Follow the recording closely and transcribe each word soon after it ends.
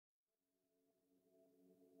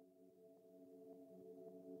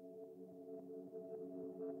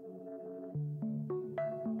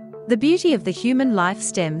The beauty of the human life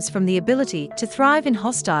stems from the ability to thrive in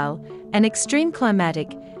hostile and extreme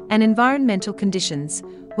climatic and environmental conditions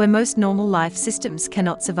where most normal life systems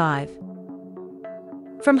cannot survive.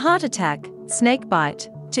 From heart attack, snake bite,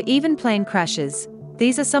 to even plane crashes,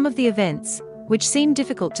 these are some of the events which seem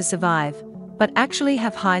difficult to survive, but actually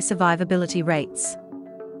have high survivability rates.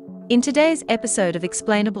 In today's episode of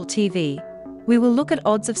Explainable TV, we will look at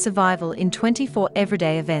odds of survival in 24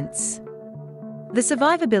 everyday events. The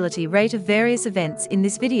survivability rate of various events in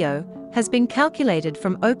this video has been calculated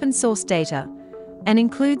from open source data and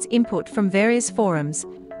includes input from various forums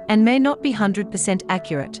and may not be 100%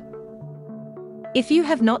 accurate. If you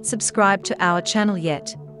have not subscribed to our channel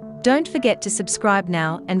yet, don't forget to subscribe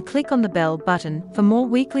now and click on the bell button for more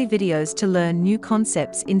weekly videos to learn new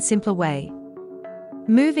concepts in simpler way.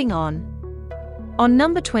 Moving on. On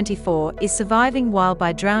number 24 is surviving while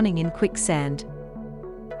by drowning in quicksand.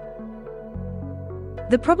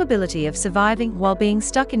 The probability of surviving while being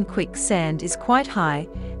stuck in quicksand is quite high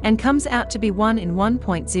and comes out to be 1 in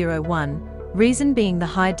 1.01, reason being the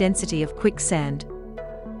high density of quicksand.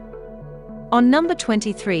 On number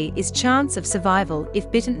 23 is chance of survival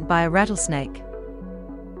if bitten by a rattlesnake.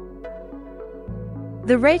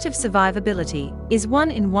 The rate of survivability is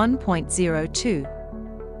 1 in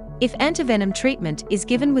 1.02. If antivenom treatment is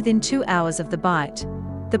given within 2 hours of the bite,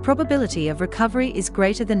 the probability of recovery is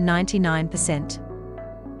greater than 99%.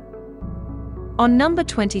 On number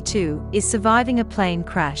 22 is surviving a plane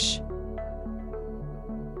crash.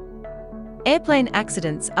 Airplane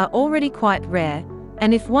accidents are already quite rare,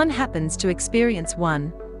 and if one happens to experience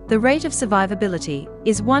one, the rate of survivability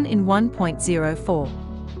is 1 in 1.04.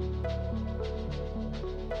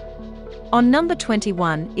 On number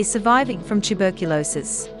 21 is surviving from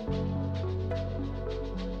tuberculosis.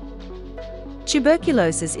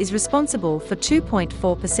 Tuberculosis is responsible for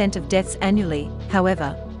 2.4% of deaths annually,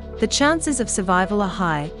 however, the chances of survival are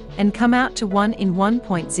high and come out to 1 in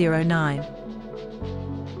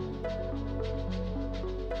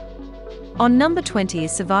 1.09. On number 20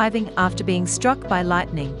 is surviving after being struck by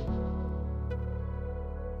lightning.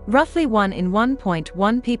 Roughly 1 in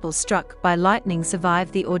 1.1 people struck by lightning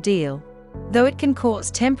survive the ordeal, though it can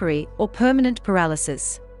cause temporary or permanent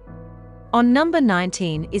paralysis. On number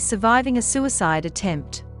 19 is surviving a suicide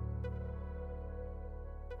attempt.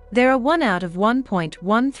 There are 1 out of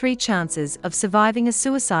 1.13 chances of surviving a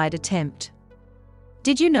suicide attempt.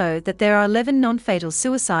 Did you know that there are 11 non-fatal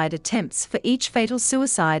suicide attempts for each fatal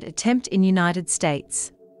suicide attempt in United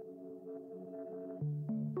States?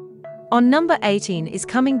 On number 18 is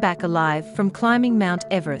coming back alive from climbing Mount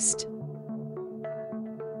Everest.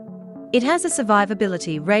 It has a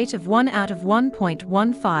survivability rate of 1 out of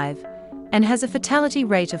 1.15 and has a fatality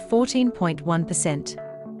rate of 14.1%.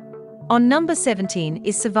 On number 17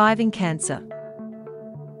 is surviving cancer.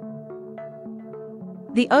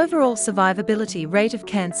 The overall survivability rate of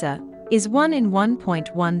cancer is 1 in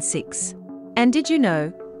 1.16. And did you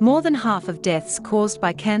know, more than half of deaths caused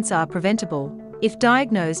by cancer are preventable if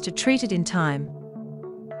diagnosed or treated in time.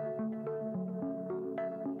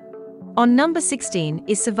 On number 16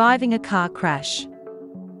 is surviving a car crash.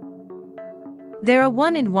 There are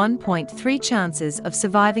 1 in 1.3 chances of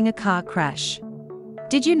surviving a car crash.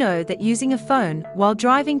 Did you know that using a phone while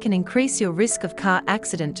driving can increase your risk of car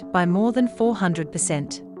accident by more than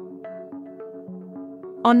 400%?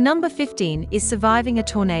 On number 15 is surviving a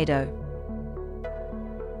tornado.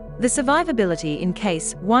 The survivability in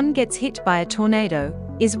case one gets hit by a tornado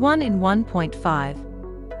is 1 in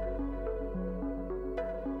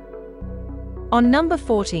 1.5. On number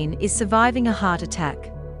 14 is surviving a heart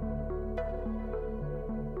attack.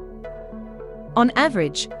 On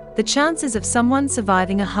average, the chances of someone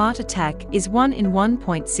surviving a heart attack is 1 in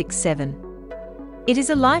 1.67. It is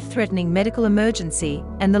a life-threatening medical emergency,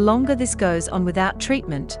 and the longer this goes on without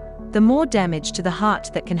treatment, the more damage to the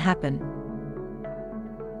heart that can happen.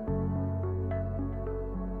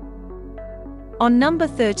 On number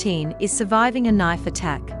 13 is surviving a knife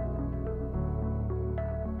attack.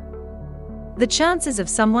 The chances of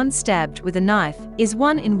someone stabbed with a knife is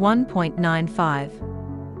 1 in 1.95.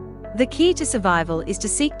 The key to survival is to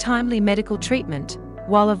seek timely medical treatment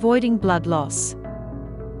while avoiding blood loss.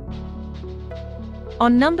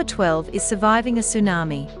 On number 12 is surviving a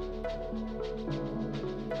tsunami.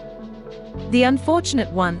 The unfortunate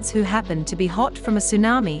ones who happen to be hot from a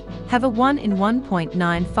tsunami have a 1 in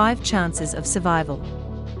 1.95 chances of survival.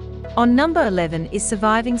 On number 11 is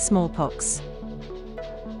surviving smallpox.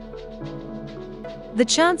 The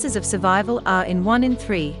chances of survival are in 1 in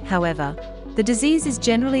 3, however, the disease is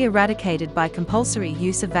generally eradicated by compulsory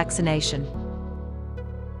use of vaccination.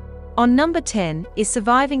 On number 10 is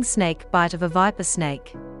surviving snake bite of a viper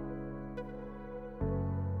snake.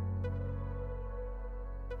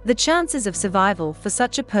 The chances of survival for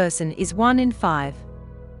such a person is 1 in 5.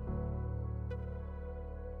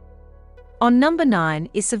 On number 9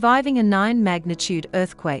 is surviving a 9-magnitude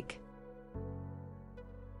earthquake.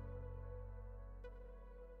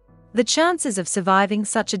 The chances of surviving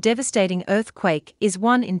such a devastating earthquake is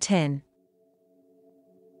 1 in 10.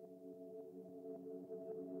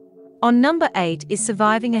 On number 8 is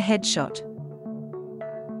surviving a headshot.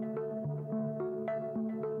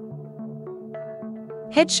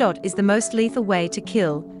 Headshot is the most lethal way to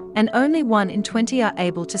kill, and only 1 in 20 are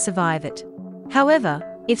able to survive it. However,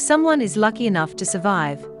 if someone is lucky enough to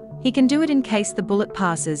survive, he can do it in case the bullet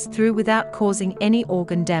passes through without causing any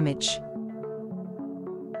organ damage.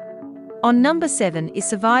 On number 7 is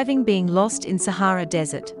surviving being lost in Sahara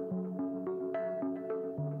Desert.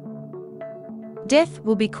 Death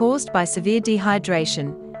will be caused by severe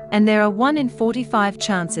dehydration, and there are 1 in 45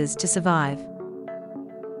 chances to survive.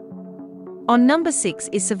 On number 6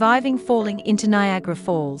 is surviving falling into Niagara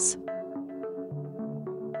Falls.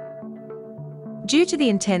 Due to the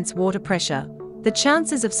intense water pressure, the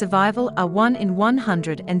chances of survival are 1 in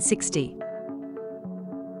 160.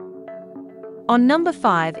 On number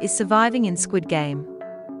 5 is surviving in Squid Game.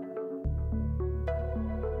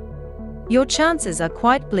 Your chances are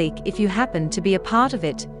quite bleak if you happen to be a part of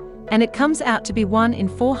it, and it comes out to be 1 in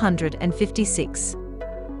 456.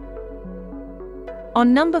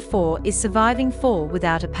 On number 4 is surviving fall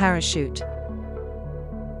without a parachute.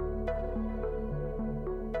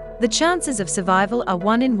 The chances of survival are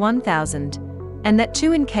 1 in 1,000, and that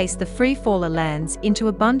too in case the free faller lands into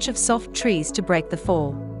a bunch of soft trees to break the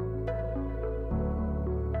fall.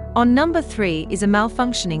 On number 3 is a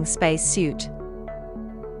malfunctioning space suit.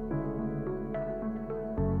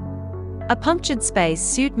 A punctured space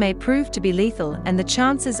suit may prove to be lethal, and the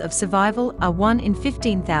chances of survival are 1 in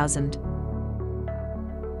 15,000.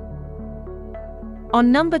 On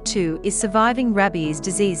number 2 is surviving rabies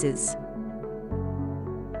diseases.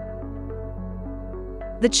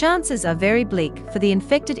 The chances are very bleak for the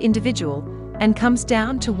infected individual and comes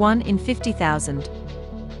down to 1 in 50,000.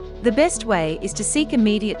 The best way is to seek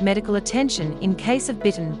immediate medical attention in case of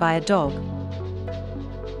bitten by a dog.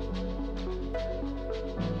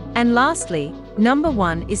 And lastly, number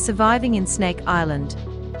 1 is surviving in Snake Island.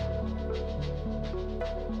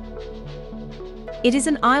 It is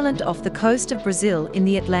an island off the coast of Brazil in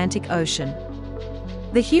the Atlantic Ocean.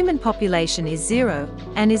 The human population is 0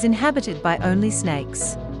 and is inhabited by only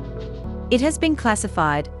snakes. It has been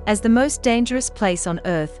classified as the most dangerous place on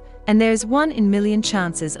Earth, and there is 1 in a million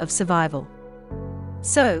chances of survival.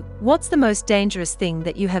 So, what's the most dangerous thing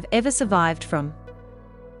that you have ever survived from?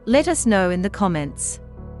 Let us know in the comments.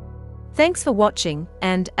 Thanks for watching,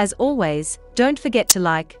 and as always, don't forget to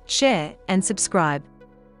like, share, and subscribe.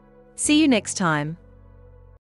 See you next time.